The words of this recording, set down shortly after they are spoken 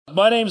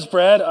My name's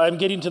Brad. I'm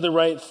getting to the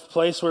right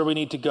place where we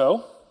need to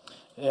go,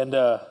 and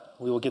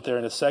we will get there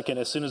in a second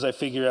as soon as I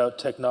figure out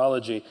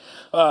technology.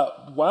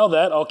 While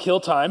that, I'll kill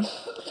time,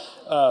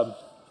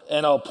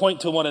 and I'll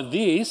point to one of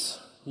these.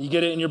 You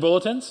get it in your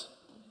bulletins?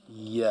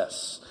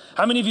 Yes.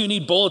 How many of you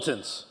need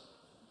bulletins?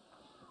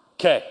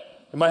 Okay.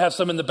 You might have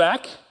some in the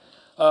back.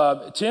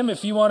 Tim,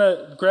 if you want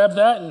to grab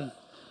that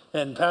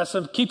and pass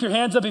them, keep your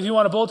hands up if you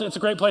want a bulletin. It's a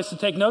great place to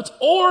take notes.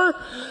 Or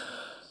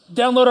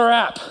download our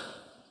app.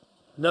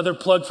 Another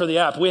plug for the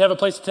app. We have a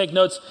place to take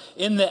notes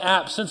in the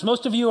app. Since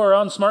most of you are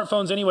on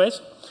smartphones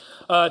anyways,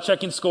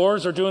 checking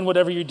scores or doing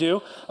whatever you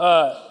do,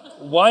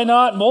 why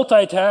not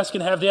multitask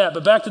and have the app?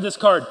 But back to this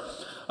card.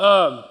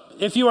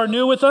 If you are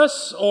new with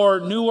us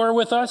or newer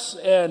with us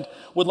and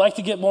would like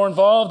to get more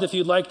involved, if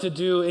you'd like to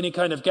do any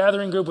kind of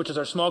gathering group, which is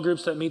our small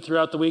groups that meet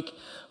throughout the week,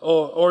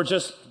 or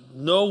just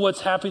know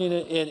what's happening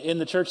in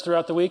the church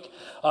throughout the week,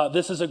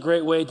 this is a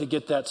great way to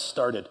get that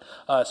started.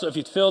 So if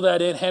you'd fill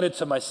that in, hand it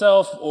to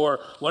myself or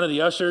one of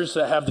the ushers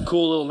that have the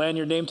cool little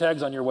lanyard name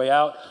tags on your way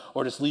out,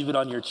 or just leave it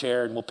on your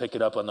chair and we'll pick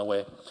it up on the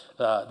way.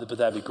 But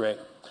that'd be great.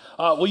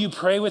 Will you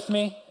pray with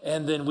me?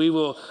 And then we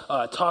will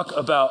talk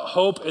about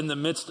hope in the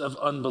midst of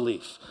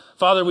unbelief.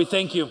 Father, we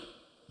thank you.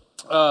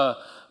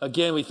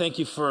 Again, we thank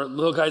you for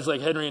little guys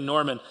like Henry and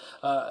Norman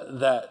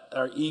that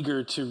are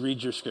eager to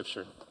read your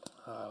scripture.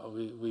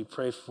 We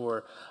pray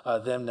for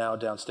them now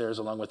downstairs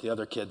along with the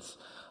other kids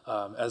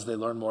as they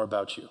learn more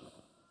about you.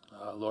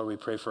 Lord, we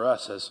pray for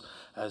us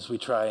as we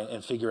try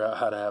and figure out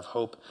how to have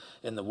hope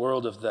in the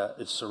world of that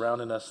is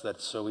surrounding us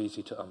that's so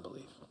easy to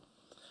unbelieve.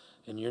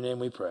 In your name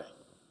we pray.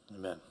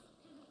 Amen.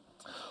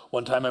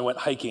 One time I went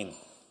hiking,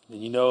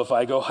 and you know if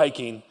I go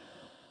hiking,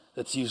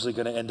 that's usually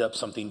going to end up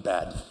something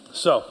bad.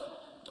 So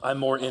I'm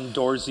more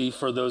indoorsy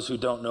for those who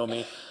don't know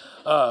me.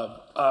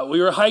 We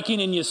were hiking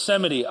in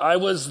Yosemite. I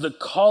was the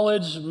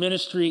college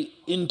ministry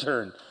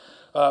intern,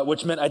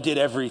 which meant I did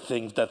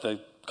everything that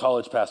the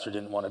college pastor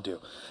didn't want to do.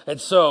 And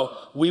so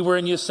we were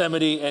in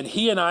Yosemite, and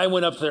he and I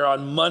went up there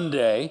on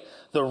Monday.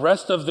 The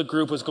rest of the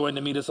group was going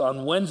to meet us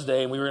on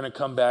Wednesday, and we were going to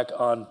come back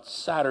on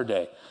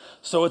Saturday.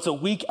 So it's a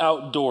week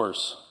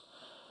outdoors,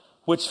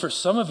 which for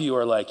some of you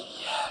are like,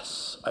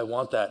 yes, I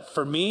want that.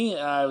 For me,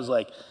 I was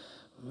like,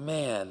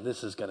 man,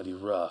 this is going to be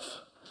rough.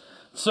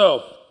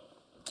 So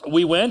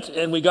we went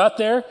and we got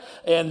there,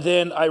 and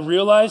then I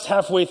realized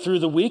halfway through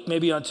the week,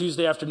 maybe on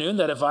Tuesday afternoon,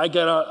 that if I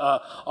get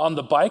on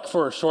the bike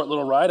for a short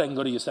little ride, I can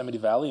go to Yosemite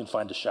Valley and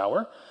find a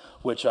shower,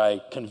 which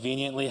I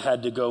conveniently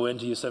had to go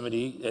into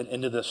Yosemite and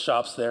into the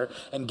shops there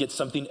and get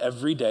something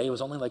every day. It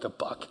was only like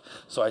 $1,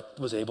 so I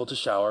was able to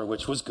shower,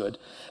 which was good.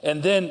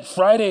 And then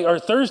Friday or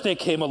Thursday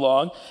came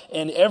along,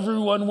 and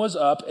everyone was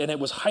up, and it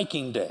was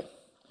hiking day.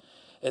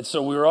 And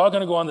so we were all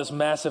going to go on this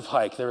massive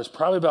hike. There was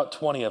probably about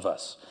 20 of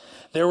us.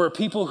 There were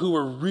people who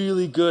were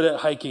really good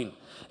at hiking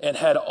and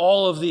had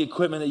all of the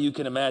equipment that you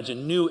can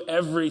imagine, knew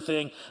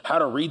everything, how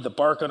to read the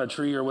bark on a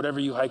tree or whatever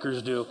you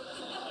hikers do.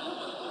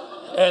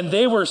 And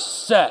they were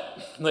set.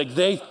 Like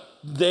they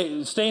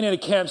staying at a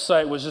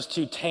campsite was just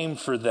too tame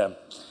for them.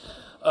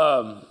 It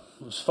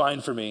was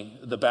fine for me.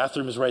 The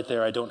bathroom is right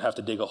there. I don't have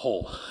to dig a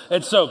hole.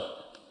 And so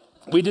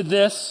we did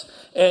this,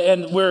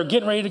 and we're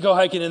getting ready to go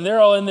hiking, and they're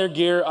all in their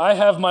gear. I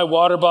have my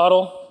water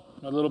bottle,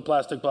 my little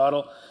plastic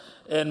bottle,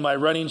 and my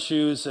running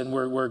shoes, and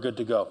we're good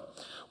to go.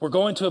 We're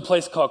going to a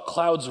place called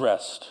Clouds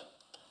Rest.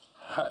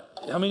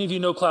 How many of you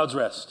know Clouds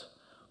Rest?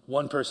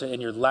 One person,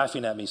 and you're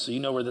laughing at me, so you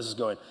know where this is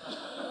going.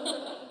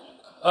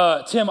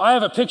 Tim, I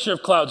have a picture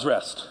of Clouds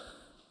Rest.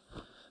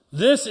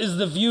 This is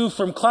the view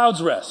from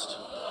Clouds Rest.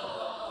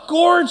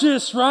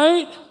 Gorgeous,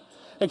 right?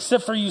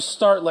 Except for you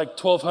start like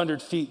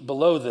 1,200 feet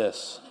below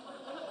this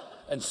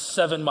and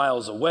 7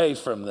 miles away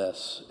from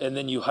this, and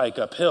then you hike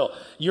uphill.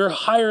 You're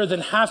higher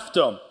than Half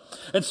Dome.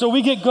 And so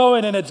we get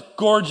going, and it's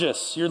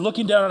gorgeous. You're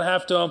looking down on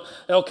Half Dome,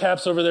 El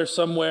Cap's over there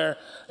somewhere,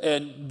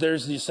 and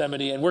there's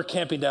Yosemite, and we're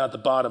camping down at the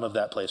bottom of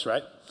that place,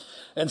 right?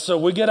 And so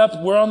we get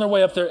up, we're on our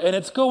way up there, and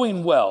it's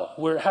going well.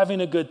 We're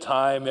having a good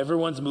time.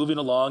 Everyone's moving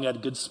along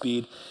at good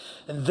speed.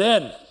 And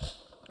then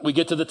we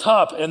get to the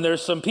top, and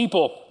there's some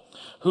people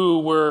who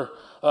were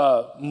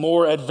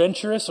more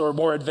adventurous or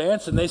more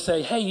advanced, and they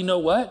say, hey, you know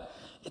what?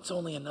 It's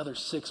only another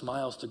 6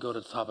 miles to go to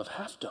the top of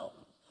Half Dome.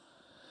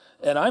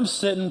 And I'm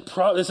sitting,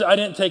 I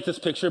didn't take this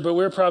picture, but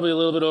we're probably a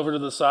little bit over to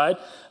the side.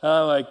 And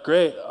I'm like,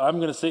 great, I'm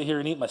going to sit here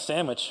and eat my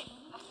sandwich.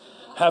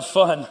 Have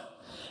fun.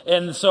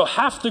 And so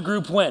half the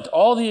group went.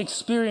 All the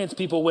experienced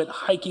people went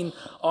hiking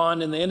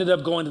on, and they ended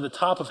up going to the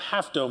top of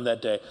Half Dome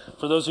that day.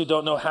 For those who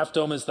don't know, Half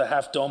Dome is the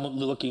Half Dome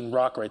looking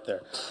rock right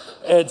there.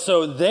 And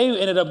so they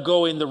ended up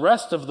going the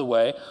rest of the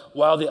way,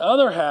 while the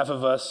other half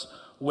of us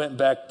went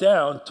back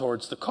down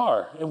towards the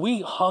car. And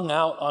we hung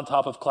out on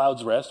top of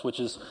Clouds Rest,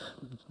 which is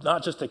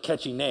not just a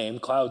catchy name.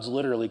 Clouds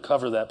literally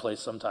cover that place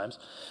sometimes.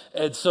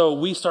 And so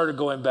we started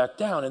going back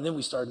down, and then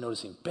we started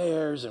noticing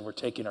bears, and we're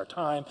taking our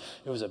time.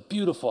 It was a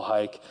beautiful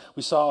hike.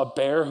 We saw a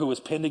bear who was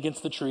pinned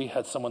against the tree,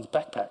 had someone's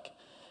backpack.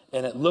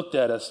 And it looked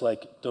at us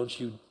like, don't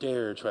you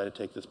dare try to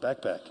take this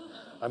backpack.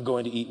 I'm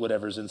going to eat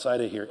whatever's inside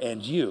of here,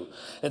 and you.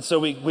 And so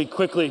we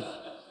quickly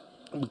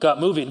We got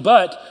moving,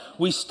 but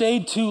we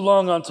stayed too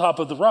long on top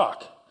of the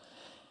rock.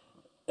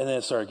 And then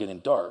it started getting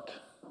dark.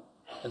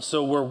 And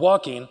so we're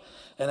walking,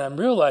 and I'm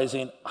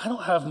realizing I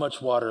don't have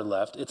much water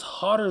left. It's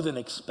hotter than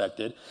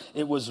expected.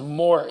 It was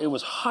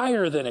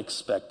higher than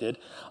expected.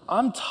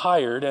 I'm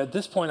tired. At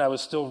this point, I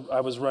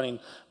was running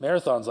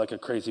marathons like a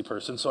crazy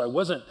person, so I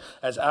wasn't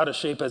as out of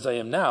shape as I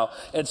am now.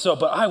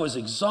 But I was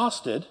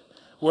exhausted.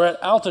 We're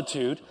at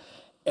altitude,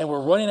 and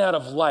we're running out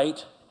of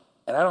light,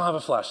 and I don't have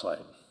a flashlight.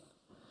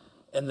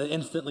 And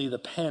instantly the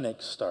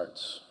panic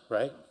starts,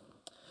 right?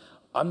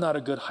 I'm not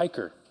a good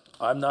hiker.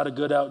 I'm not a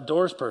good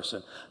outdoors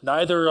person.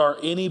 Neither are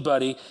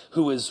anybody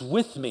who is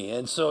with me.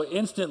 And so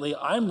instantly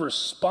I'm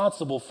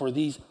responsible for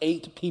these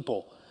 8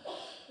 people.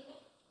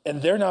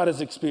 And they're not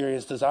as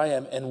experienced as I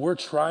am. And we're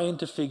trying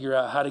to figure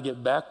out how to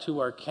get back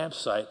to our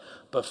campsite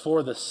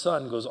before the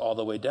sun goes all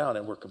the way down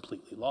and we're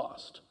completely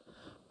lost.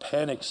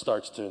 Panic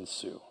starts to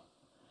ensue.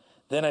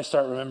 Then I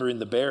start remembering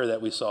the bear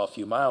that we saw a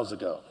few miles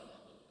ago.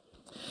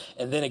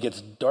 And then it gets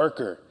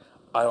darker.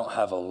 I don't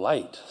have a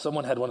light.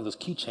 Someone had one of those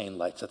keychain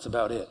lights. That's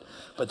about it.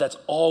 But that's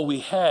all we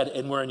had,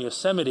 and we're in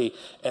Yosemite,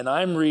 and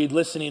I'm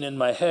listening in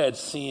my head,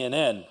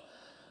 CNN,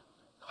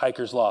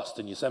 hikers lost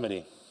in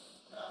Yosemite.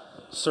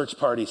 Search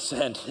party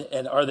sent,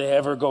 and are they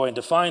ever going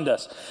to find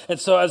us? And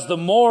so as the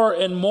more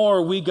and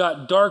more we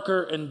got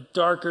darker and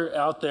darker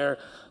out there,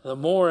 the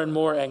more and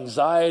more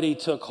anxiety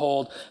took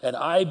hold, and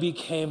I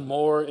became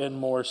more and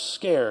more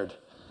scared.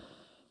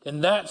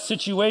 In that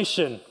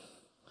situation,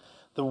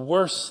 the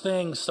worst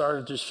thing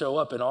started to show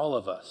up in all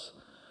of us.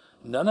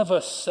 None of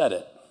us said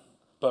it,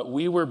 but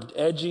we were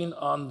edging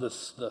on the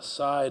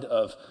side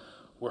of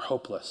we're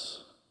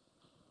hopeless.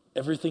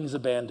 Everything's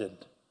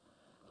abandoned.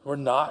 We're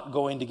not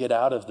going to get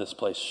out of this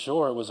place.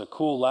 Sure, it was a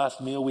cool last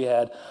meal we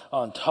had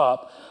on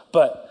top,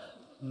 but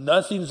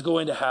nothing's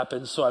going to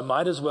happen, so I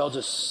might as well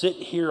just sit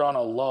here on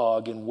a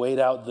log and wait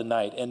out the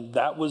night. And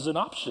that was an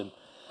option.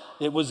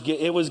 It was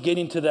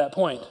getting to that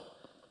point.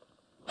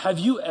 Have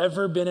you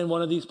ever been in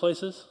one of these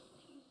places?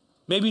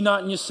 Maybe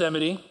not in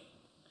Yosemite,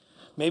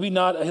 maybe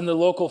not in the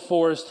local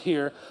forest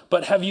here,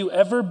 but have you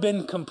ever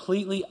been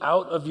completely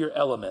out of your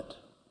element?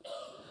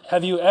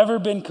 Have you ever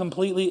been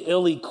completely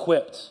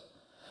ill-equipped?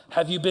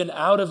 Have you been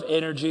out of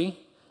energy,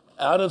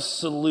 out of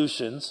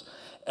solutions,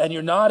 and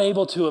you're not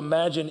able to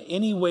imagine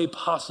any way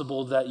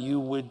possible that you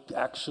would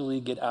actually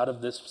get out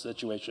of this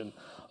situation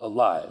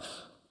alive?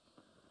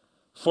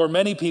 For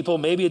many people,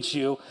 maybe it's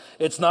you,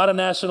 it's not a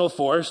national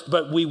forest,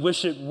 but we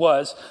wish it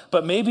was.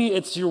 But maybe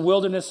it's your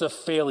wilderness of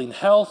failing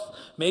health.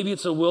 Maybe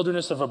it's a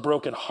wilderness of a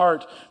broken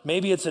heart.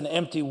 Maybe it's an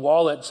empty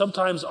wallet.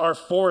 Sometimes our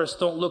forests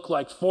don't look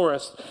like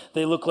forests.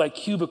 They look like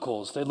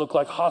cubicles. They look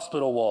like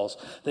hospital walls.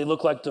 They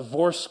look like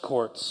divorce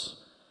courts.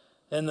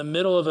 In the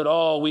middle of it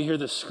all, we hear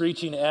the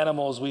screeching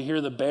animals. We hear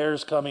the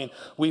bears coming.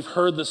 We've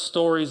heard the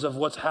stories of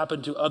what's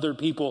happened to other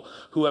people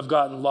who have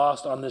gotten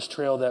lost on this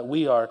trail that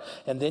we are.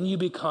 And then you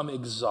become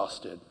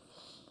exhausted.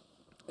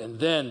 And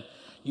then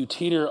you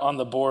teeter on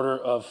the border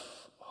of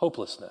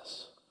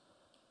hopelessness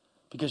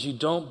because you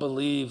don't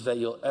believe that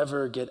you'll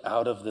ever get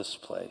out of this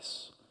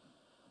place.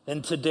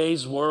 In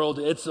today's world,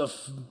 it's a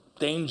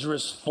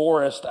dangerous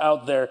forest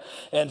out there.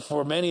 And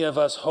for many of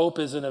us, hope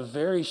is in a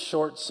very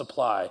short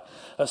supply,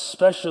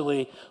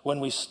 especially when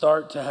we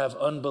start to have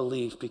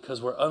unbelief, because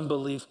where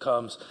unbelief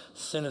comes,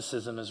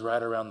 cynicism is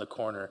right around the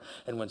corner.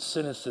 And when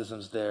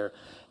cynicism's there,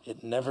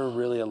 it never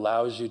really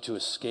allows you to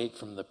escape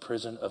from the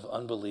prison of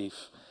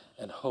unbelief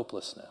and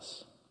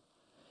hopelessness.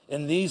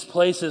 In these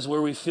places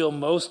where we feel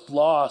most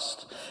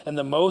lost and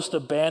the most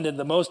abandoned,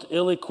 the most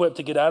ill-equipped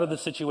to get out of the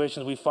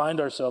situations we find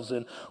ourselves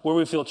in, where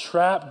we feel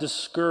trapped,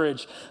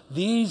 discouraged,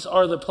 these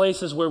are the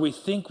places where we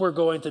think we're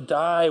going to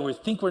die, we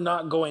think we're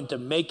not going to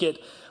make it,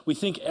 we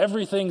think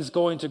everything's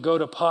going to go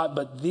to pot,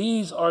 but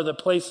these are the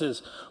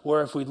places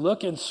where if we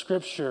look in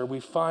Scripture, we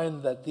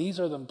find that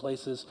these are the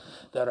places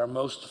that are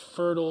most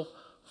fertile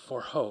for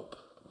hope.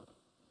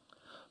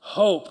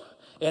 Hope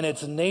in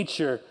its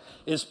nature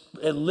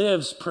it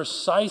lives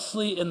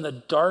precisely in the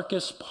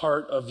darkest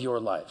part of your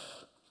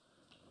life.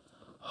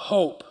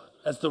 Hope,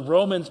 as the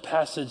Romans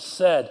passage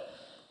said,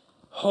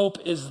 hope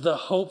is the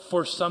hope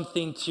for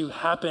something to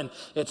happen.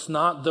 It's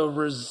not the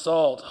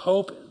result.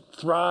 Hope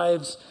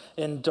thrives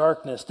in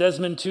darkness.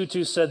 Desmond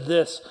Tutu said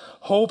this: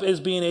 hope is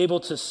being able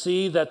to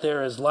see that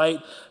there is light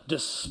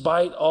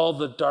despite all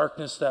the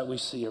darkness that we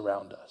see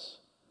around us.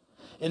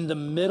 In the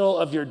middle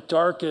of your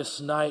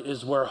darkest night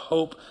is where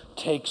hope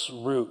takes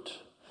root.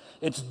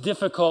 It's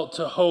difficult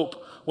to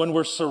hope when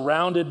we're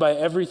surrounded by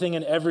everything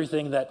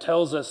that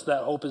tells us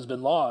that hope has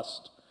been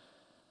lost.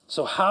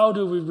 So how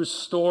do we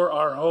restore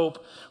our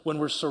hope when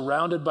we're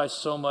surrounded by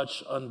so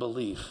much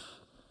unbelief?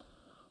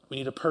 We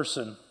need a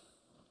person.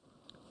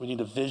 We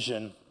need a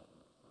vision.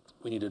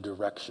 We need a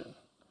direction.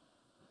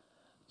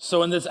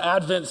 So in this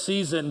Advent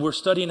season, we're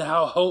studying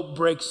how hope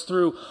breaks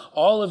through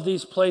all of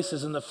these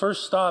places. And the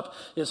first stop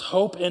is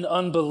hope in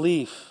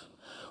unbelief.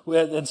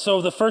 And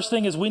so the first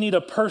thing is we need a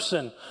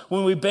person.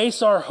 When we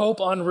base our hope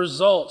on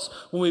results,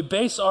 when we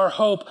base our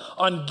hope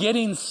on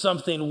getting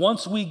something,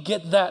 once we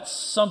get that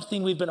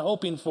something we've been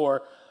hoping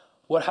for,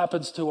 what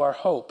happens to our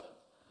hope?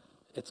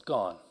 It's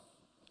gone.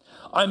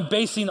 I'm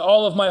basing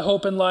all of my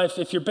hope in life.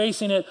 If you're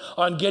basing it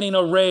on getting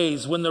a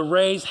raise, when the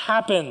raise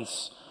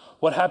happens,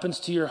 what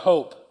happens to your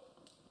hope?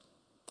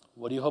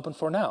 What are you hoping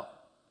for now?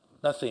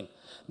 Nothing.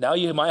 Now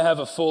you might have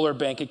a fuller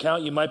bank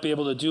account. You might be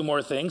able to do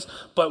more things.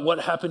 But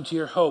what happened to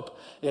your hope?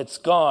 It's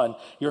gone.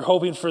 You're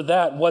hoping for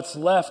that. What's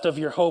left of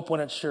your hope when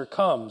it sure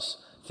comes?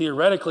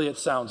 Theoretically, it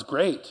sounds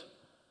great.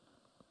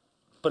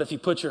 But if you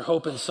put your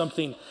hope in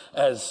something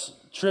as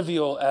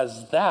trivial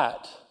as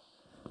that,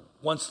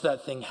 once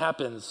that thing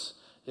happens,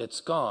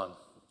 it's gone.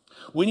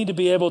 We need to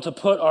be able to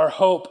put our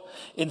hope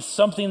in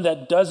something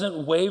that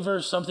doesn't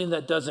waver, something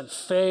that doesn't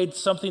fade,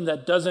 something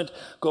that doesn't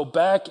go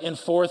back and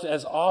forth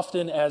as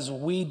often as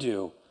we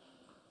do.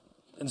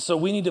 And so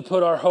we need to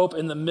put our hope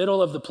in the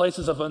middle of the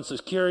places of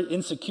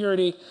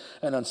insecurity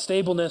and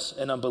unstableness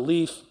and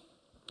unbelief,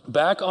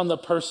 back on the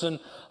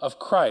person of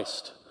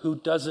Christ, who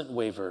doesn't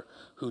waver,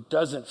 who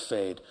doesn't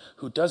fade,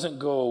 who doesn't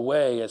go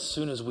away as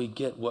soon as we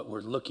get what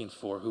we're looking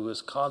for, who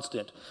is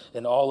constant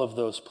in all of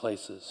those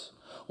places.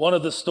 One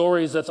of the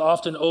stories that's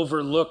often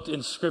overlooked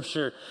in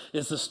Scripture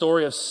is the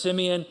story of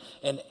Simeon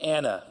and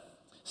Anna.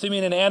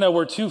 Simeon and Anna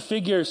were two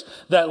figures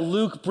that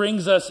Luke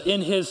brings us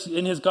in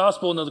his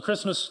gospel, in the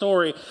Christmas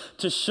story,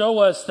 to show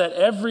us that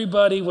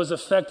everybody was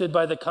affected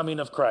by the coming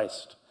of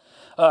Christ.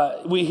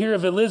 We hear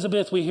of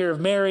Elizabeth, we hear of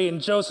Mary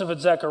and Joseph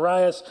and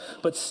Zacharias,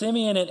 but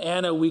Simeon and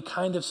Anna we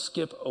kind of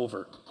skip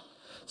over.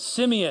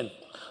 Simeon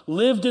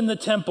lived in the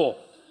temple.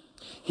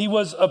 He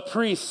was a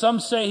priest. Some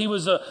say he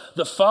was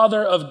the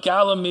father of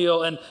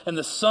Gamaliel and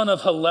the son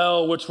of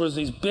Hillel, which was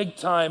these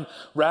big-time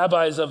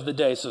rabbis of the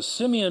day. So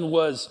Simeon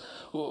was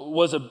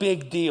a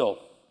big deal.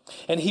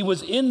 And he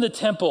was in the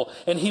temple,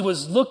 and he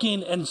was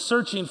looking and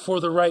searching for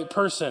the right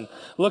person.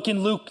 Look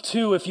in Luke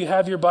 2, if you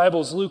have your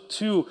Bibles, Luke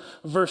 2,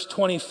 verse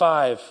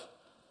 25.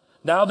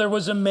 Now there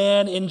was a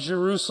man in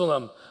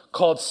Jerusalem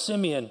called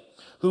Simeon,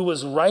 who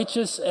was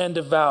righteous and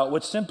devout,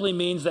 which simply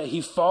means that he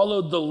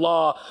followed the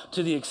law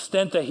to the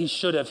extent that he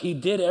should have. He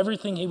did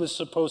everything he was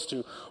supposed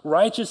to,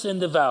 righteous and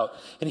devout.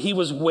 And he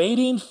was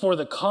waiting for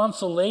the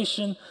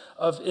consolation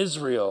of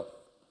Israel.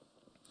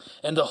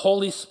 And the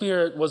Holy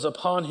Spirit was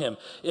upon him.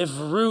 If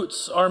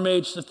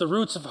the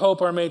roots of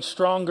hope are made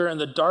stronger in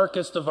the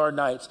darkest of our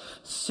nights,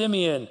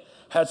 Simeon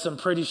had some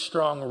pretty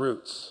strong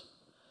roots.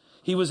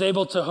 He was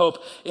able to hope.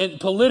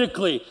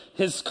 Politically,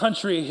 his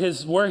country,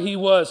 where he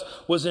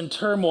was in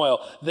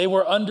turmoil. They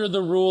were under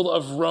the rule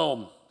of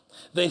Rome.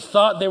 They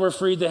thought they were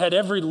free. They had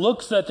every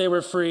looks that they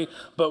were free,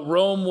 but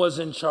Rome was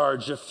in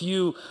charge. A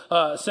few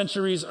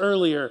centuries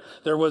earlier,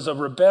 there was a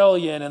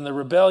rebellion, and the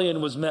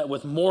rebellion was met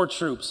with more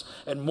troops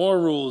and more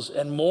rules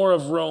and more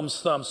of Rome's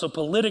thumb. So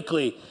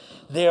politically,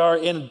 they are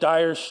in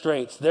dire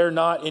straits. They're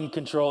not in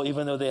control,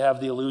 even though they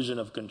have the illusion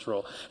of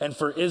control. And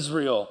for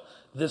Israel,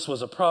 this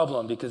was a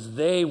problem because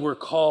they were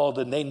called,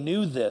 and they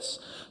knew this,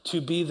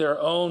 to be their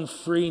own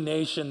free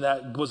nation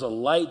that was a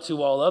light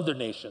to all other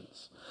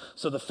nations.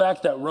 So the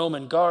fact that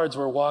Roman guards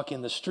were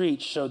walking the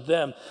streets showed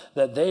them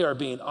that they are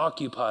being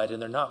occupied and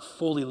they're not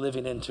fully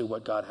living into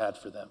what God had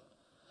for them.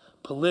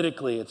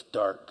 Politically, it's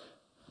dark.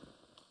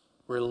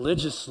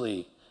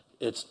 Religiously,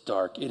 it's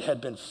dark. It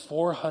had been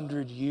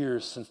 400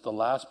 years since the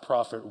last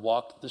prophet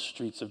walked the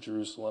streets of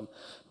Jerusalem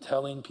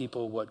telling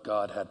people what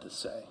God had to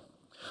say.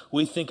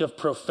 We think of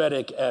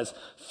prophetic as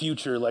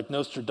future, like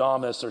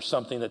Nostradamus or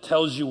something that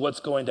tells you what's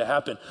going to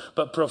happen.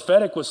 But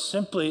prophetic was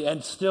simply,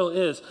 and still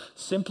is,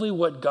 simply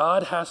what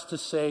God has to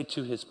say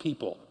to his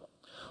people.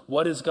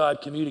 What is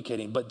God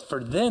communicating? But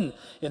for then,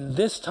 in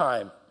this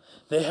time,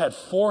 they had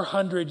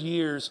 400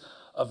 years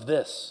of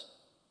this.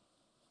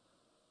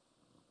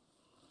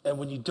 And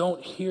when you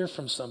don't hear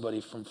from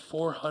somebody for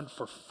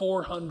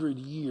 400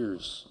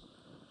 years,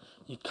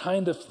 you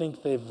kind of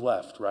think they've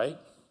left, right?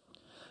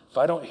 If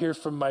I don't hear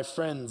from my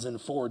friends in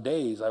 4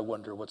 days, I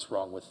wonder what's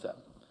wrong with them.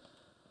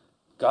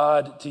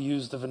 God, to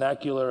use the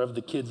vernacular of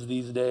the kids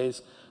these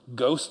days,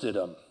 ghosted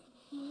them.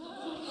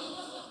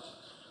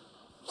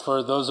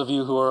 For those of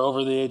you who are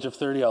over the age of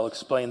 30, I'll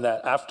explain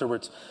that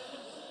afterwards.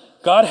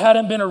 God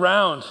hadn't been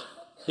around.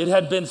 It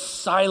had been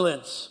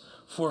silence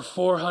for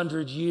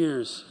 400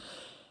 years.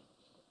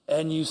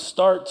 And you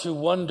start to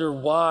wonder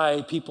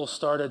why people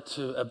started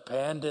to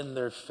abandon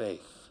their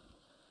faith.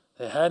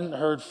 They hadn't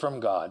heard from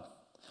God.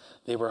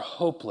 They were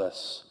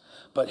hopeless.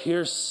 But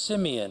here's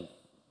Simeon.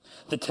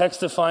 The text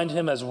defined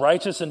him as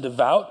righteous and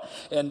devout,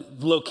 and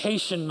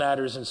location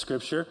matters in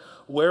Scripture.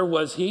 Where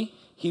was he?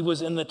 He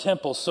was in the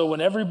temple. So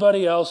when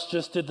everybody else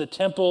just did the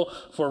temple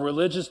for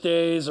religious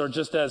days or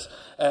just as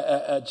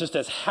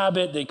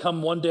habit, they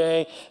come one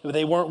day,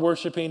 they weren't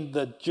worshiping.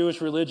 The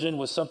Jewish religion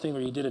was something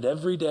where you did it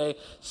every day.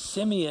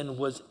 Simeon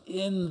was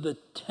in the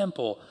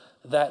temple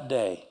that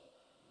day.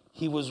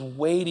 He was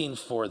waiting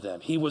for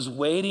them. He was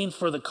waiting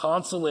for the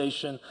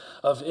consolation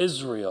of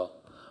Israel.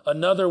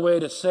 Another way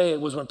to say it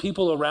was when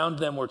people around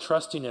them were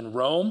trusting in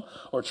Rome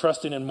or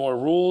trusting in more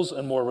rules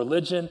and more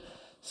religion,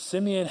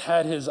 Simeon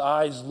had his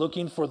eyes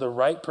looking for the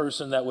right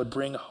person that would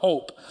bring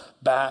hope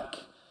back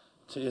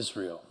to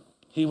Israel.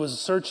 He was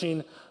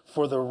searching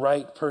for the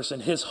right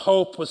person. His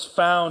hope was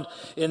found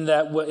in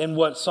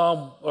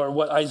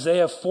what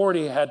Isaiah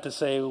 40 had to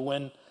say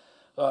when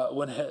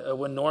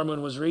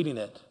Norman was reading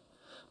it.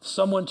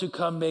 Someone to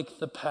come make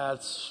the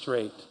paths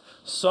straight.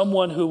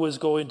 Someone who was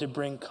going to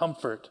bring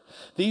comfort.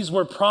 These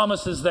were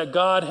promises that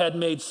God had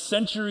made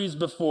centuries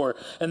before,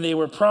 and they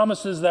were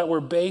promises that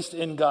were based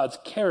in God's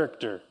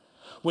character.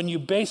 When you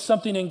base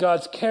something in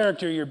God's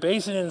character, you're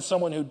basing it in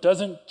someone who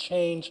doesn't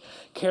change.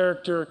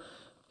 Character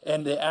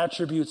and the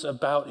attributes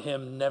about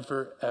him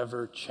never,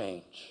 ever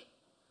change.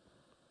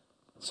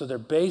 So they're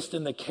based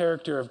in the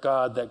character of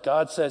God, that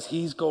God says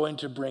he's going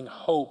to bring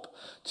hope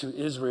to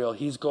Israel.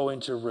 He's going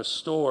to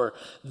restore.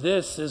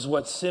 This is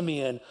what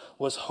Simeon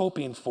was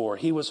hoping for.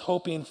 He was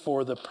hoping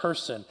for the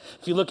person.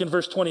 If you look in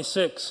verse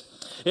 26,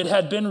 it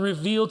had been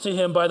revealed to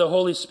him by the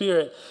Holy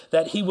Spirit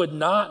that he would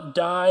not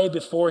die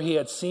before he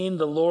had seen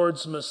the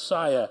Lord's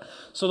Messiah.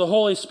 So the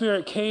Holy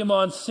Spirit came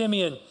on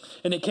Simeon,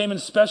 and it came in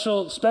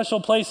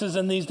special places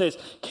in these days,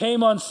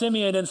 came on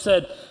Simeon and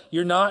said,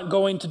 "You're not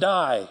going to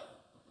die."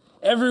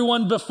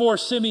 Everyone before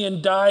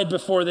Simeon died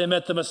before they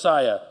met the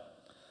Messiah.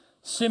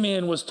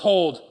 Simeon was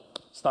told,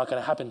 it's not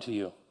going to happen to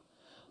you.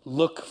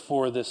 Look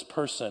for this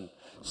person.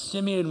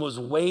 Simeon was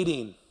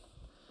waiting.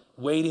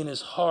 Waiting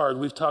is hard.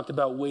 We've talked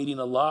about waiting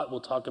a lot. We'll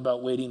talk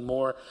about waiting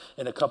more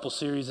in a couple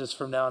series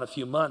from now in a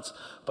few months.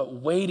 But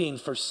waiting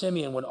for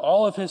Simeon when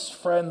all of his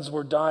friends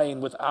were dying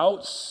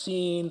without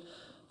seeing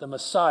the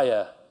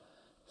Messiah,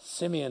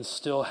 Simeon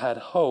still had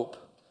hope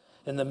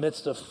in the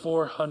midst of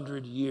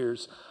 400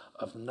 years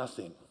of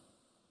nothing.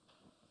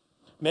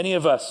 Many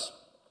of us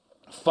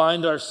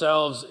find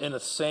ourselves in the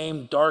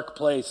same dark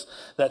place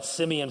that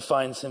Simeon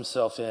finds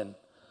himself in,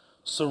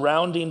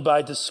 surrounded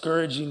by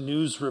discouraging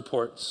news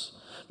reports.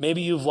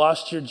 Maybe you've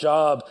lost your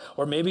job,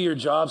 or maybe your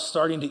job's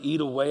starting to eat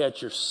away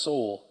at your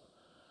soul.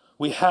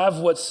 We have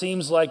what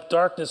seems like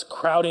darkness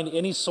crowding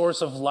any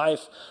source of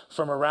life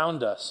from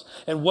around us.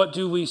 And what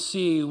do we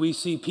see? We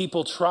see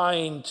people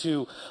trying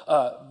to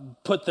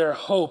put their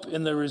hope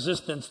in the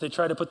resistance. They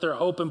try to put their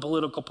hope in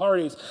political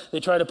parties. They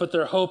try to put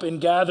their hope in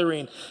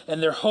gathering.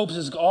 And their hopes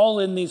is all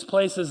in these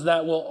places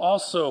that will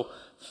also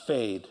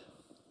fade.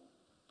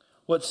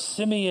 What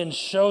Simeon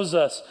shows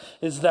us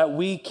is that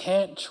we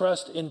can't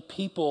trust in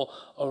people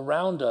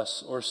around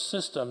us or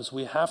systems.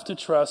 We have to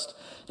trust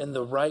in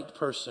the right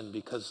person,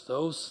 because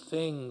those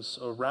things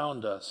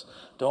around us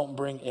don't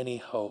bring any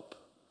hope.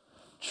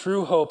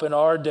 True hope in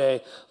our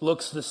day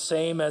looks the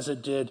same as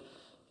it did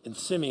in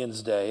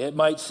Simeon's day. It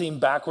might seem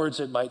backwards,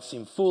 it might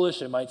seem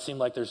foolish, it might seem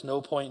like there's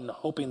no point in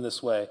hoping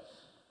this way.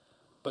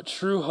 But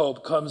true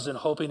hope comes in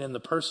hoping in the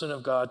person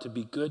of God to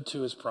be good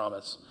to his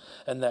promise,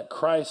 and that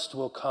Christ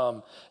will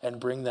come and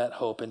bring that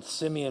hope. And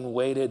Simeon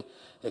waited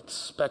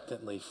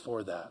expectantly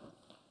for that.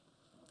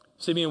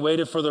 Simeon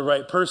waited for the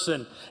right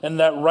person, and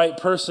that right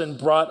person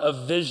brought a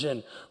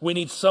vision. We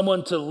need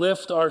someone to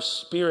lift our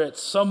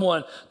spirits,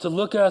 someone to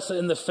look us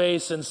in the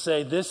face and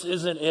say, this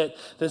isn't it,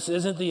 this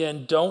isn't the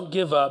end, don't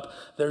give up,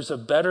 there's a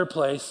better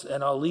place,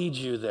 and I'll lead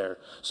you there.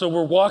 So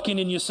we're walking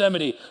in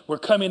Yosemite, we're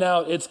coming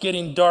out, it's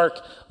getting dark,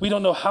 we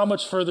don't know how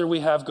much further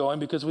we have going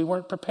because we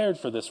weren't prepared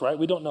for this, right?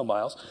 We don't know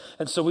miles,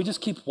 and so we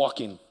just keep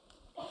walking.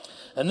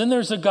 And then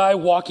there's a guy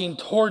walking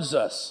towards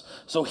us.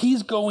 So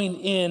he's going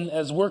in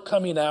as we're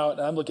coming out.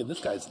 And I'm looking, this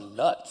guy's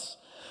nuts.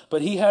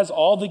 But he has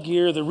all the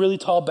gear, the really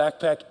tall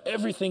backpack,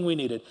 everything we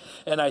needed.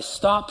 And I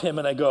stop him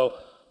and I go,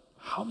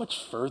 how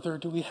much further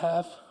do we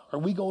have? Are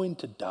we going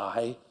to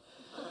die?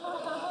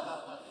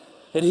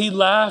 And he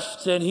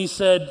laughed and he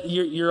said,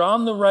 you're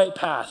on the right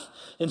path.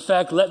 In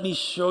fact, let me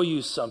show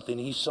you something.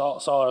 He saw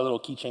our little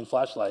keychain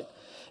flashlight.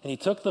 And he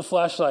took the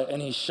flashlight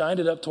and he shined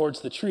it up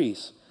towards the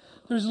trees.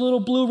 There's little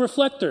blue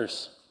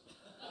reflectors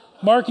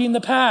marking the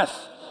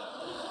path.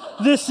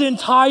 This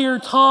entire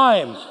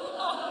time.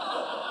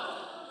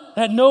 I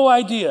had no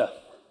idea.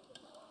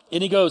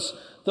 And he goes,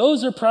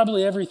 those are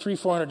probably every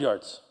 300-400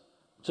 yards,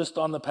 just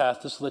on the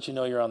path, just to let you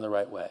know you're on the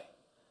right way.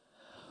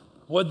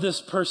 What'd this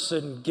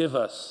person give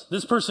us?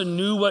 This person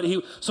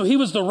knew so he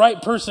was the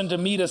right person to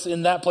meet us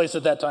in that place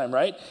at that time,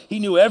 right? He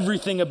knew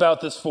everything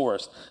about this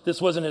forest. This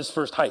wasn't his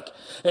first hike.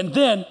 And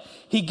then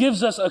he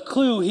gives us a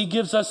clue. He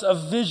gives us a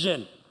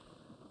vision.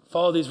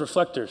 Follow these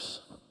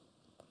reflectors.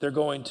 They're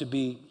going to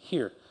be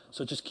here.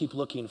 So just keep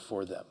looking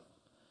for them.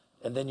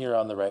 And then you're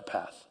on the right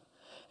path.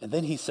 And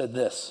then he said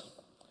this,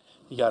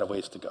 you got a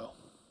ways to go.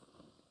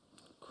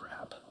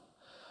 Crap.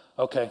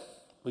 Okay,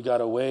 we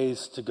got a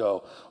ways to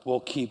go.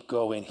 We'll keep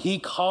going. He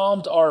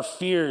calmed our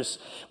fears.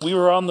 We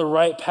were on the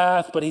right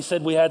path, but he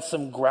said we had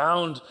some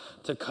ground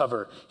to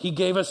cover. He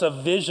gave us a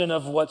vision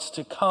of what's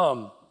to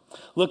come.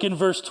 Look in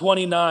verse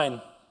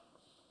 29.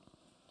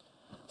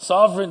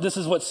 Sovereign, this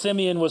is what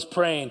Simeon was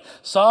praying.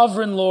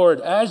 Sovereign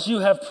Lord, as you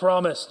have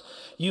promised,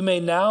 you may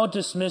now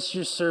dismiss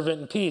your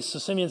servant in peace. So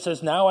Simeon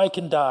says, now I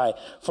can die,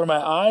 for my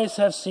eyes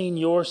have seen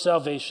your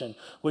salvation,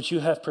 which you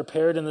have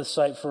prepared in the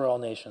sight for all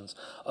nations,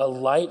 a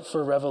light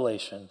for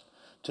revelation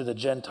to the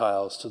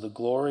Gentiles, to the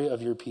glory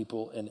of your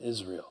people in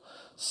Israel.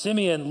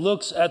 Simeon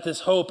looks at this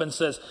hope and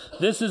says,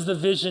 this is the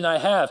vision I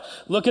have.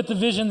 Look at the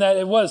vision that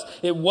it was.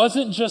 It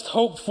wasn't just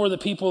hope for the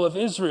people of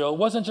Israel. It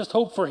wasn't just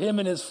hope for him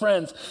and his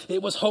friends.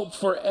 It was hope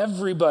for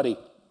everybody.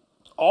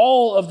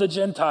 All of the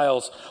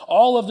Gentiles,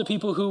 all of the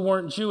people who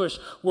weren't Jewish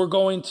were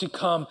going to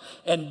come.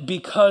 And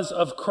because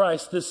of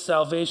Christ, this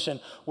salvation,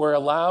 were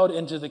allowed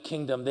into the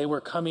kingdom. They were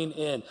coming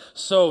in.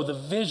 So the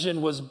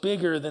vision was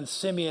bigger than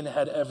Simeon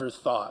had ever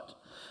thought.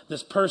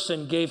 This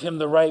person gave him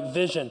the right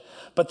vision.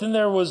 But then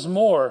there was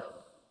more.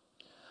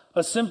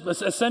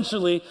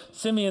 Essentially,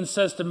 Simeon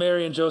says to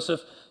Mary and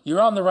Joseph,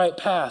 you're on the right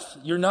path.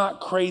 You're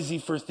not crazy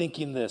for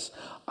thinking this.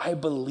 I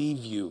believe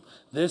you.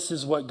 This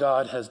is what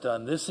God has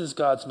done. This is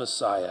God's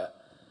Messiah.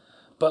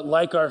 But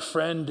like our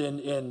friend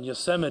in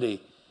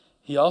Yosemite,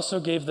 he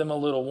also gave them a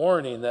little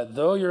warning that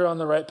though you're on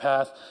the right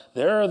path,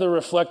 there are the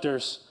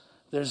reflectors.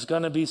 There's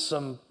going to be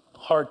some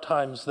hard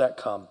times that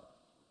come.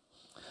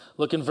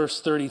 Look in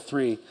verse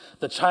 33.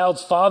 The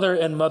child's father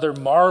and mother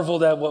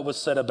marveled at what was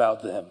said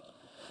about them.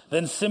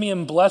 Then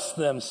Simeon blessed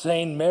them,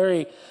 saying,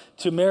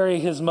 to Mary,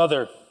 his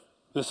mother.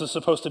 This is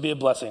supposed to be a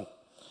blessing.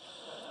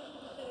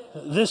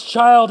 This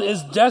child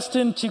is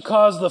destined to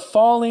cause the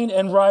falling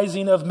and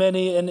rising of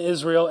many in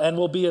Israel, and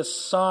will be a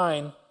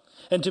sign,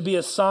 and to be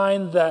a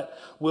sign that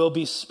will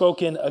be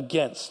spoken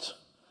against,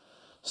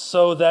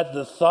 so that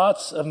the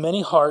thoughts of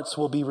many hearts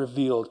will be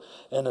revealed,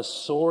 and a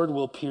sword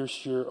will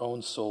pierce your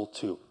own soul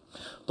too.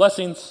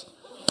 Blessings.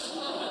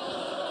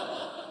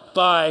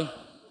 Bye.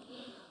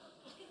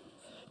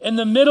 In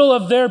the middle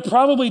of their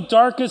probably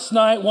darkest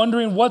night,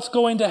 wondering what's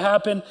going to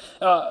happen,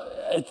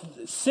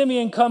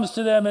 Simeon comes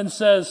to them and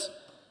says,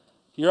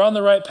 you're on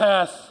the right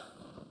path.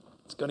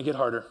 It's going to get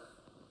harder.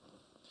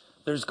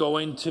 There's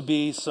going to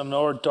be some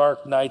more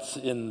dark nights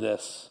in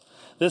this.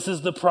 This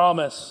is the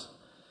promise.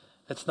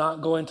 It's not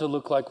going to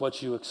look like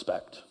what you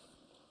expect.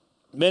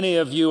 Many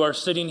of you are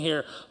sitting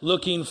here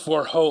looking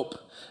for hope,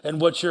 and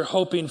what you're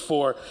hoping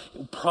for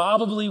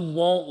probably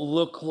won't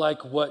look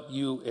like what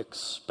you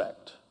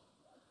expect.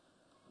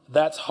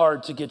 That's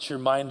hard to get your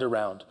mind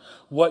around.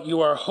 What you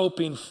are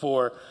hoping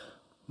for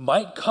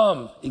might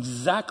come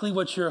exactly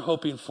what you're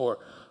hoping for,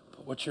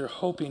 but what you're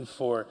hoping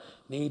for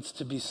needs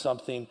to be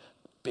something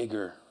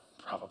bigger,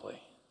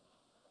 probably.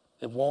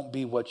 It won't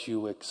be what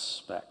you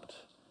expect.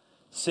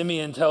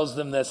 Simeon tells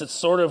them this. It's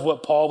sort of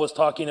what Paul was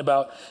talking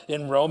about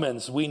in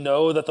Romans. We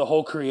know that the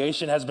whole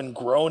creation has been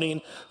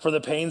groaning for the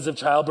pains of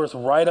childbirth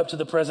right up to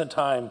the present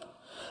time.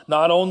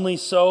 Not only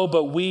so,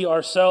 but we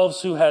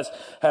ourselves who have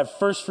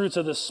first fruits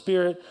of the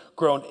Spirit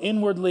groan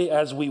inwardly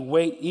as we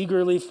wait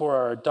eagerly for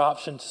our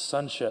adoption to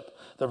sonship,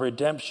 the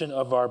redemption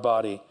of our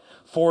body.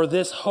 For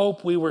this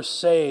hope we were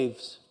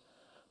saved,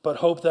 but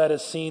hope that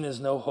is seen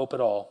is no hope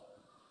at all.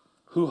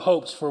 Who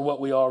hopes for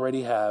what we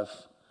already have?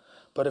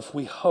 But if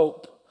we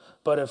hope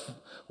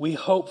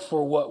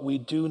for what we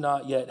do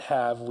not yet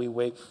have, we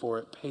wait for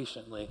it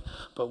patiently.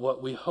 But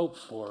what we hope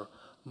for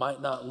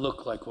might not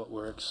look like what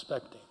we're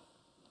expecting.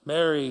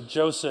 Mary,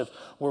 Joseph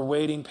were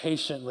waiting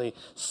patiently.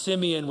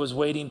 Simeon was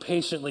waiting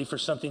patiently for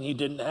something he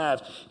didn't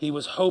have. He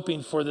was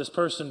hoping for this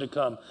person to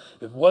come.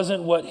 It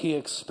wasn't what he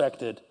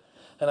expected.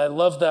 And I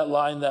love that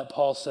line that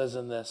Paul says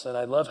in this, and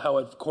I love how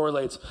it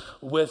correlates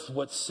with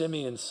what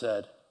Simeon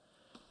said.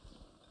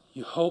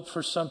 You hope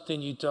for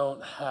something you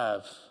don't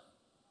have.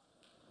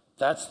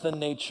 That's the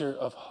nature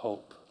of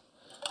hope.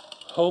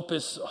 Hope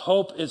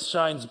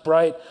shines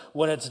bright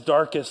when it's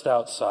darkest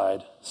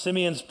outside.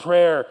 Simeon's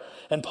prayer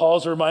and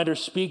Paul's reminder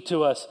speak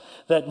to us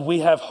that we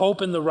have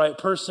hope in the right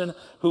person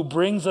who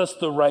brings us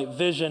the right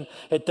vision.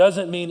 It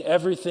doesn't mean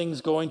everything's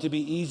going to be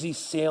easy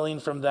sailing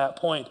from that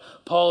point.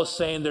 Paul is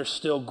saying they're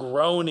still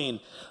groaning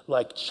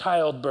like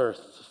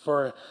childbirth.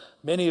 For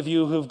many of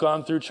you who've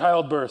gone through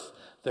childbirth,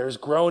 there's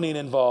groaning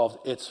involved.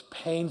 It's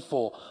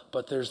painful,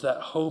 but there's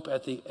that hope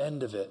at the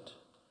end of it.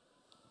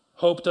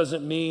 Hope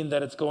doesn't mean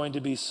that it's going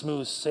to be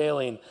smooth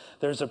sailing.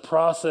 There's a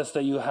process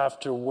that you have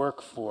to work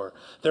for.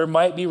 There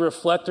might be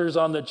reflectors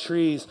on the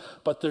trees,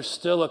 but there's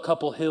still a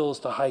couple hills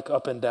to hike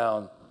up and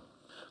down.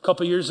 A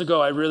couple years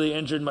ago, I really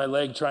injured my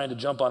leg trying to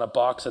jump on a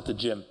box at the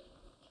gym.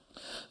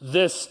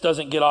 This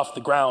doesn't get off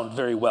the ground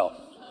very well.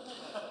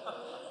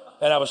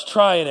 And I was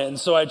trying it, and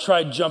so I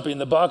tried jumping.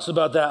 The box was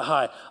about that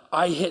high.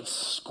 I hit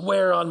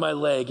square on my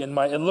leg, and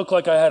it looked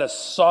like I had a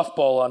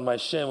softball on my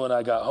shin when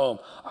I got home.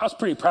 I was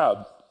pretty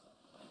proud.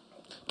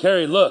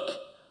 Carrie, look.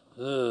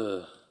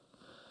 Ugh.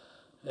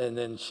 And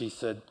then she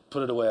said,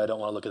 put it away. I don't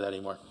want to look at that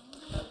anymore.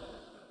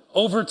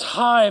 Over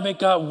time, it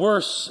got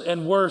worse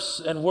and worse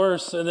and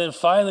worse. And then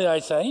finally I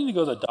said, I need to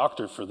go to the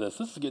doctor for this.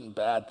 This is getting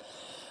bad.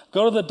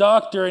 Go to the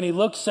doctor, and he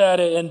looks at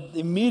it, and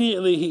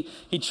immediately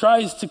he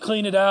tries to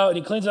clean it out, and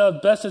he cleans it out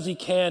as best as he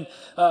can.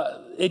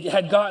 It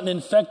had gotten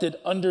infected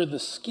under the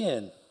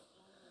skin.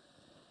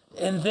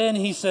 And then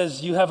he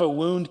says, you have a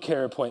wound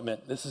care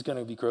appointment. This is going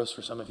to be gross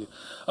for some of you.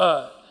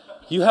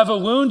 You have a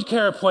wound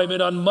care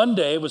appointment on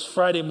Monday. It was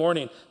Friday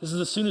morning. This is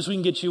as soon as we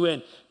can get you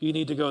in. You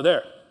need to go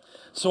there.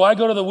 So I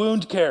go to the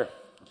wound care,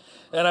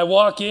 and I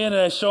walk in,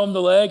 and I show them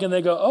the leg, and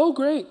they go, oh,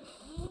 great.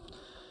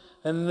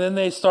 And then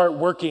they start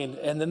working,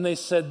 and then they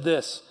said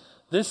this,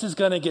 This is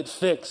going to get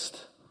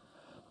fixed,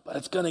 but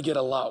it's going to get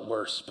a lot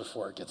worse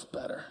before it gets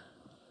better.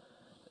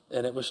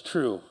 And it was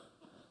true.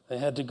 They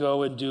had to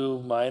go and do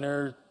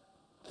minor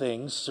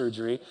things,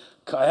 surgery.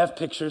 I have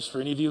pictures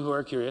for any of you who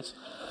are curious.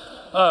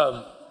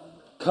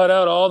 Cut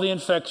out all the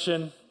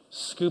infection,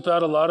 scoop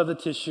out a lot of the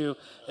tissue,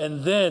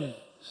 and then,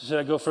 should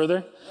I go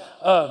further?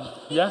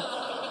 Yeah?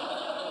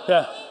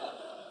 Yeah.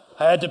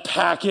 I had to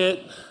pack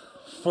it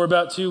for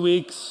about 2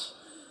 weeks,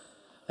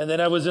 and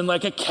then I was in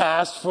like a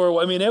cast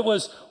it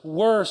was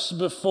worse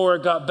before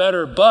it got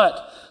better,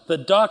 but the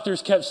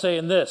doctors kept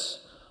saying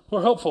this: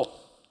 we're hopeful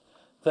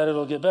that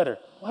it'll get better.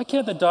 Why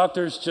can't the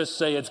doctors just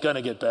say it's going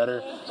to get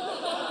better?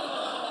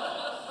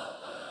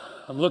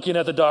 I'm looking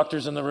at the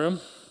doctors in the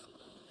room.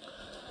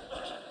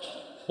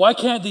 Why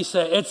can't they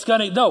say,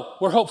 no,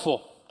 we're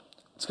hopeful.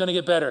 It's going to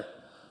get better,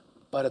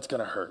 but it's going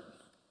to hurt.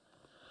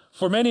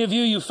 For many of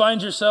you, you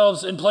find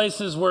yourselves in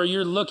places where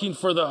you're looking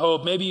for the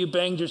hope. Maybe you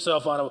banged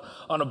yourself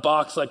on a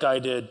box like I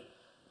did.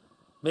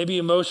 Maybe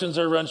emotions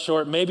are run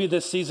short. Maybe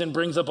this season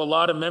brings up a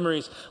lot of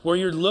memories where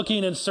you're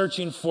looking and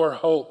searching for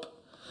hope.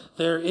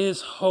 There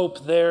is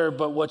hope there,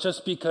 but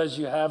just because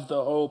you have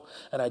the hope,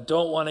 and I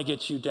don't want to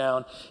get you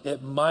down,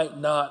 it might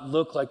not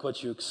look like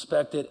what you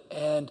expected,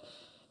 and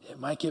it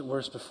might get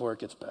worse before it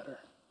gets better.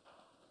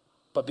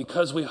 But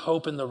because we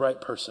hope in the right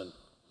person,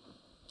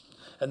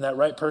 and that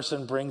right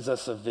person brings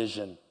us a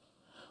vision,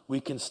 we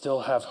can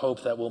still have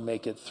hope that we'll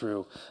make it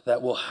through,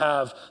 that will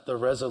have the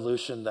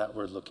resolution that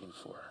we're looking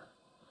for.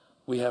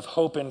 We have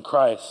hope in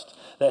Christ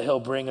that he'll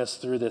bring us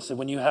through this. And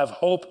when you have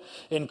hope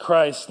in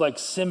Christ, like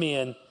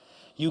Simeon,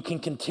 you can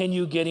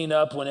continue getting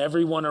up when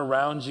everyone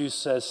around you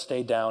says,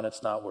 stay down,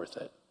 it's not worth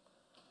it.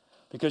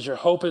 Because your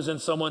hope is in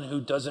someone who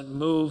doesn't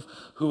move,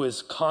 who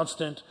is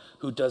constant,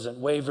 who doesn't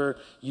waver.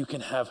 You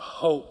can have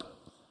hope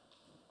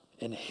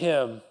in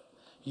him.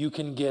 You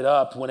can get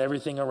up when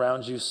everything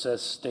around you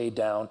says stay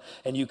down,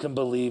 and you can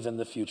believe in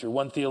the future.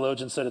 One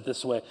theologian said it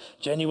this way: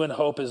 genuine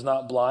hope is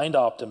not blind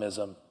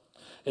optimism.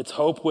 It's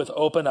hope with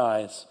open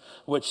eyes,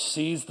 which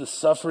sees the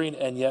suffering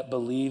and yet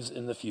believes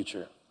in the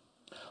future.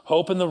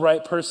 Hope in the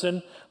right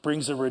person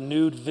brings a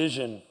renewed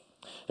vision.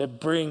 It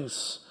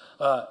brings,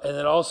 and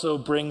it also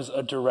brings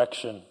a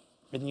direction.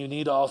 And you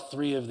need all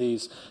three of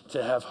these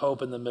to have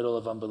hope in the middle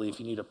of unbelief.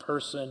 You need a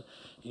person,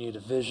 you need a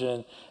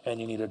vision,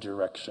 and you need a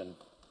direction.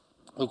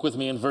 Look with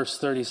me in verse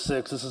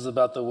 36. This is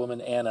about the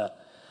woman Anna.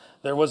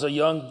 There was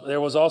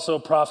also a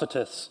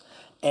prophetess,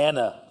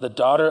 Anna, the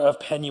daughter of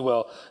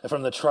Penuel,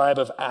 from the tribe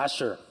of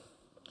Asher.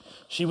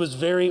 She was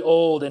very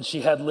old, and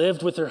she had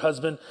lived with her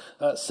husband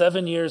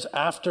 7 years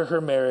after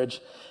her marriage,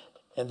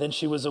 and then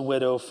she was a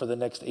widow for the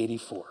next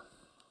 84.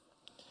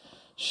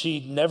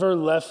 She never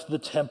left the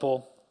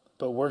temple,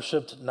 but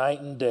worshiped night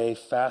and day,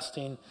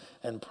 fasting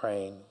and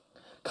praying.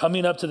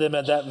 Coming up to them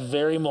at that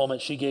very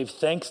moment, she gave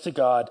thanks to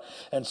God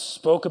and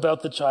spoke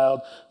about the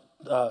child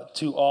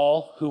to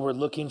all who were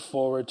looking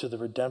forward to the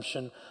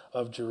redemption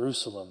of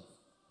Jerusalem.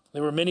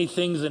 There were many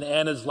things in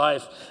Anna's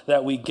life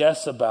that we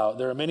guess about.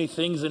 There are many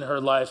things in her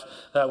life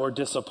that were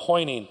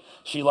disappointing.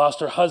 She lost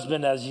her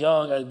husband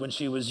when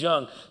she was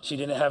young. She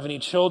didn't have any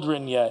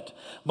children yet.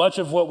 Much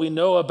of what we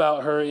know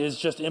about her is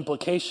just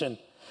implication.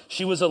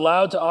 She was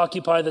allowed to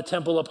occupy the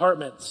temple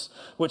apartments,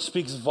 which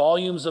speaks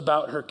volumes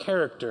about her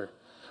character.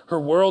 Her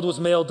world was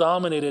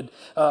male-dominated,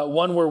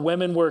 one where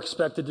women were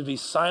expected to be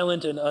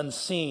silent and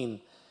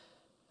unseen.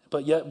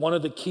 But yet one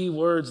of the key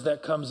words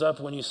that comes up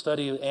when you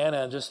study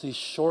Anna in just these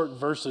short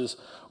verses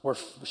were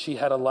she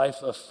had a life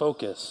of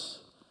focus.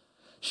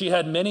 She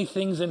had many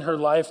things in her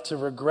life to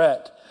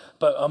regret,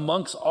 but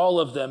amongst all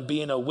of them,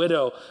 being a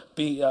widow,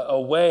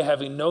 away,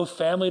 having no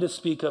family to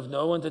speak of,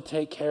 no one to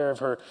take care of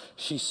her,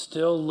 she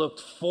still looked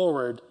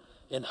forward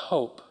in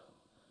hope.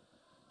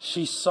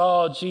 She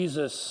saw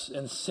Jesus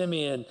and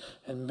Simeon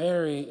and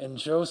Mary and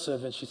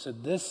Joseph, and she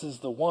said, this is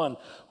the one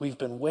we've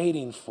been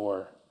waiting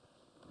for.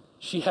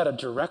 She had a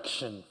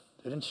direction,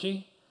 didn't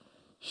she?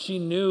 She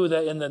knew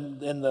that in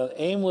the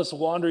aimless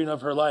wandering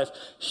of her life,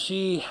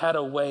 she had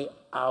a way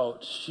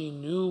out. She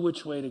knew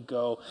which way to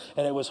go,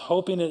 and it was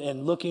hoping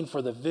and looking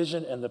for the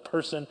vision and the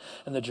person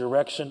and the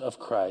direction of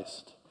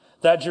Christ.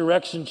 That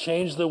direction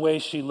changed the way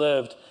she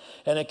lived,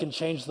 and it can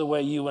change the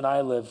way you and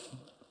I live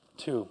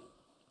too.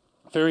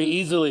 Very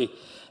easily,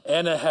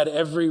 Anna had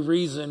every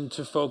reason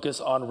to focus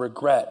on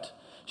regret.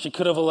 She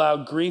could have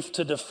allowed grief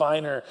to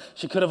define her.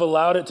 She could have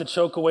allowed it to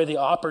choke away the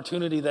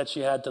opportunity that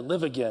she had to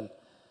live again.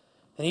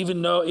 And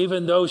even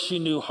though she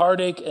knew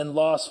heartache and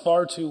loss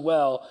far too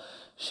well,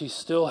 she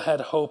still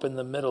had hope in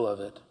the middle of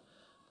it.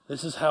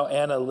 This is how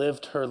Anna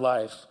lived her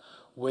life,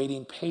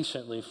 waiting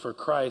patiently for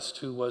Christ,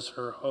 who was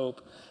her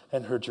hope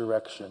and her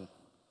direction.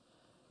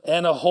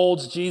 Anna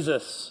holds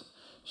Jesus.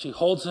 She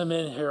holds him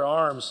in her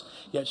arms,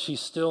 yet she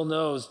still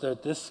knows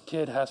that this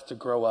kid has to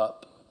grow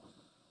up.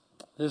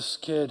 This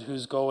kid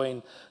who's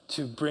going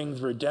to bring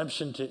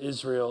redemption to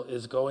Israel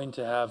is going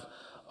to have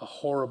a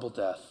horrible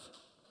death.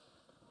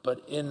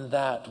 But in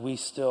that, we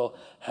still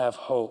have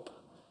hope.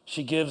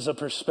 She gives a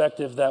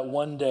perspective that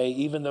one day,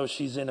 even though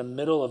she's in the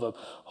middle of a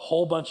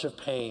whole bunch of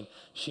pain,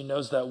 she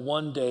knows that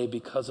one day,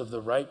 because of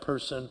the right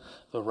person,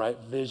 the right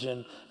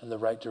vision, and the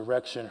right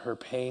direction, her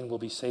pain will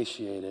be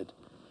satiated.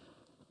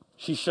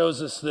 She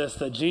shows us this,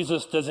 that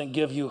Jesus doesn't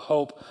give you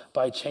hope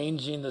by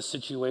changing the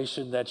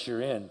situation that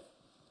you're in.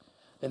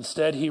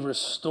 Instead, he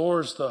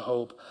restores the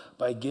hope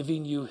by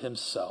giving you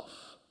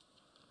himself.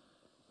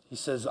 He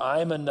says,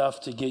 I'm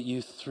enough to get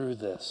you through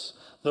this.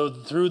 Though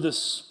through the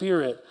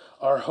Spirit,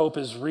 our hope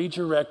is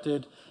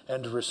redirected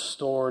and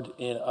restored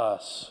in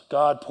us.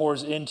 God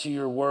pours into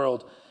your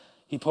world.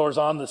 He pours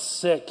on the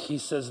sick. He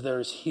says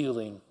there's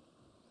healing.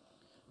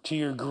 To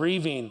your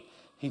grieving,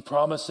 he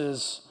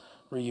promises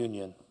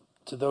reunion.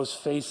 To those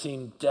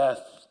facing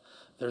death,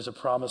 there's a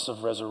promise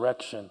of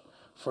resurrection.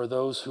 For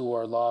those who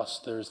are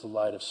lost, there's the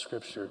light of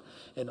Scripture.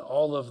 In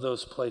all of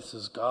those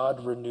places,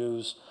 God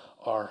renews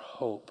our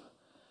hope.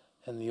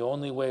 And the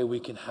only way we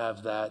can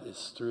have that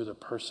is through the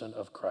person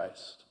of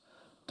Christ.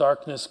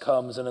 Darkness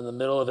comes, and in the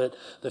middle of it,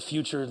 the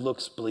future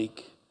looks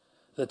bleak.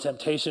 The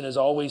temptation is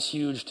always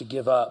huge to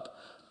give up,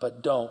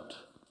 but don't.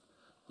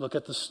 Look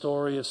at the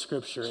story of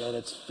Scripture, and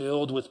it's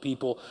filled with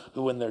people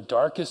who in their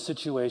darkest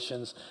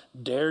situations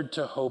dared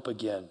to hope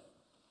again.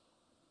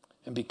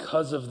 And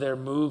because of their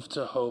move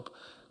to hope,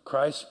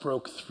 Christ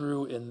broke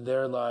through in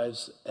their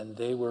lives, and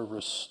they were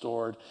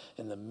restored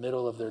in the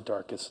middle of their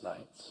darkest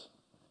nights.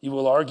 You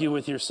will argue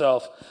with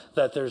yourself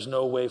that there's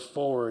no way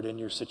forward in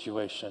your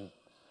situation,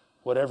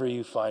 whatever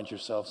you find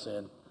yourselves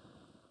in.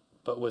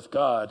 But with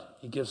God,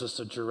 he gives us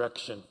a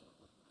direction,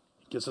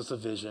 he gives us a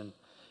vision,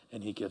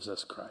 and he gives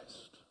us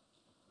Christ.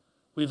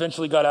 We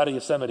eventually got out of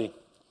Yosemite.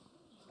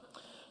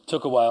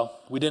 Took a while.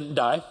 We didn't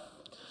die.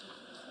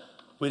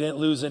 We didn't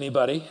lose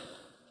anybody.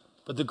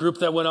 But the group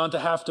that went on to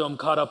Half Dome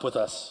caught up with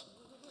us.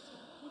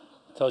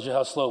 Tells you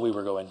how slow we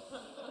were going.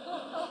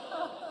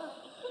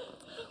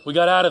 We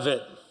got out of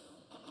it.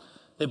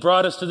 They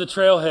brought us to the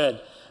trailhead.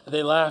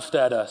 They laughed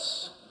at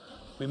us.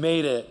 We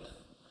made it.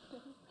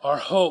 Our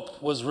hope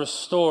was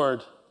restored.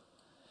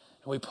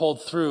 And we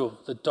pulled through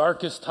the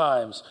darkest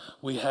times.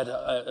 We had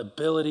an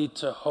ability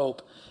to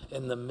hope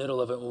in the middle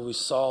of it when we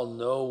saw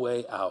no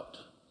way out.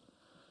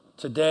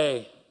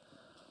 Today,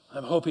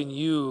 I'm hoping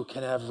you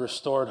can have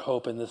restored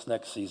hope in this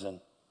next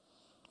season.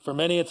 For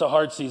many, it's a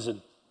hard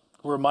season.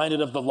 We're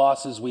reminded of the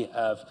losses we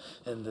have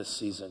in this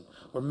season.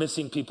 We're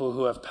missing people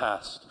who have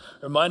passed.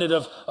 Reminded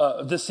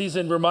of this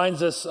season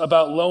reminds us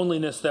about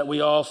loneliness that we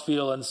all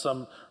feel in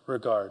some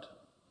regard.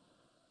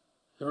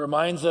 It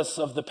reminds us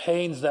of the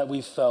pains that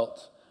we've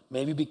felt,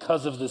 maybe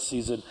because of this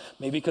season,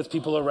 maybe because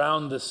people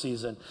around this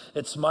season.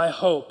 It's my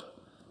hope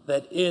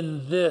that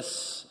in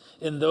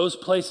those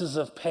places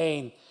of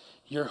pain,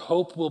 your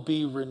hope will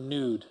be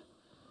renewed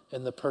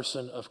in the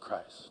person of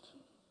Christ.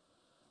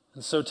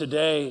 And so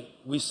today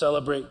we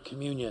celebrate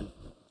communion,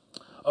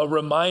 a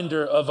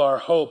reminder of our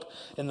hope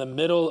in the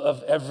middle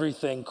of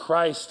everything.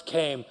 Christ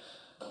came,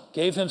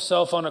 gave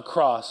himself on a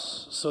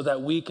cross so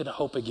that we could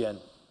hope again.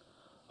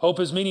 Hope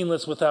is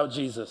meaningless without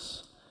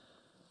Jesus.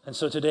 And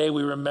so today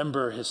we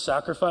remember his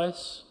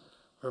sacrifice,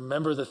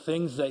 remember the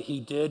things that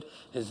he did,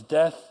 his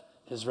death,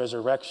 his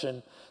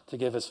resurrection, to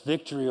give us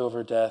victory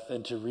over death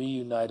and to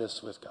reunite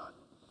us with God.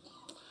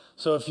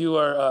 So if you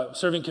are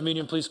serving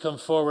communion, please come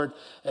forward.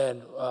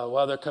 And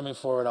while they're coming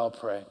forward, I'll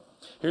pray.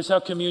 Here's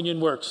how communion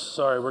works.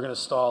 Sorry, we're going to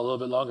stall a little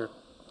bit longer.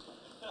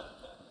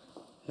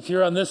 If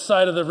you're on this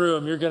side of the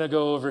room, you're going to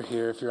go over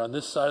here. If you're on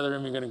this side of the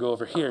room, you're going to go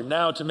over here.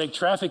 Now, to make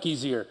traffic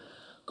easier,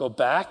 go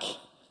back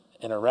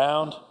and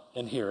around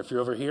and here. If you're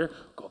over here,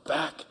 go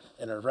back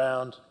and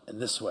around and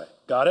this way.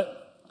 Got it?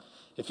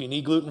 If you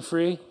need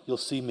gluten-free, you'll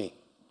see me.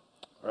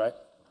 All right?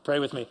 Pray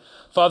with me.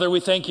 Father, we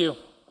thank you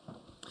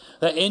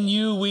that in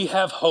you we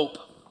have hope.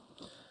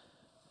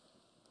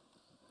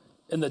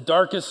 In the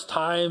darkest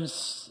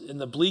times, in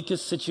the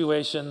bleakest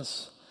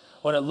situations,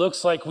 when it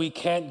looks like we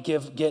can't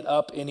get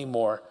up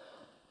anymore,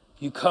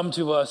 you come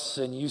to us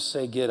and you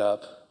say, get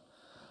up.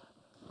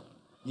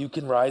 You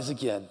can rise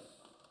again.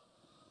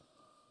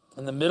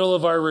 In the middle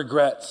of our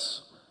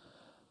regrets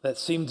that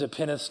seem to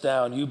pin us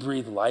down, you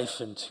breathe life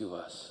into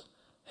us.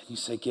 And you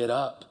say, get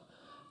up.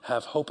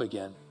 Have hope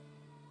again.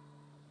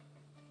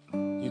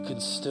 You can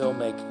still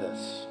make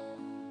this.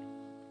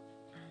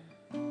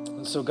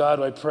 And so, God,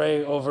 I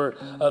pray over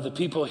the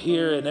people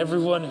here and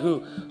everyone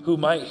who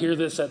might hear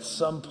this at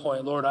some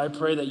point. Lord, I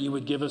pray that you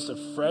would give us a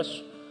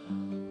fresh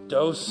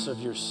dose of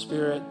your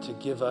Spirit to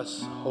give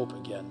us hope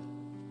again.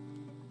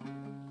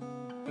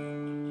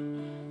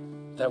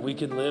 That we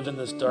can live in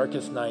this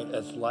darkest night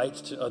as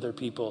lights to other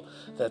people,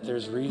 that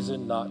there's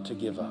reason not to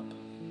give up.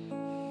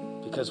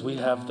 Because we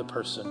have the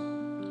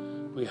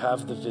person, we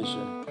have the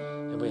vision,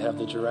 and we have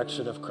the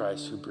direction of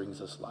Christ who brings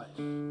us life.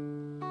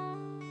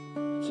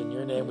 It's in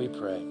your name we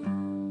pray.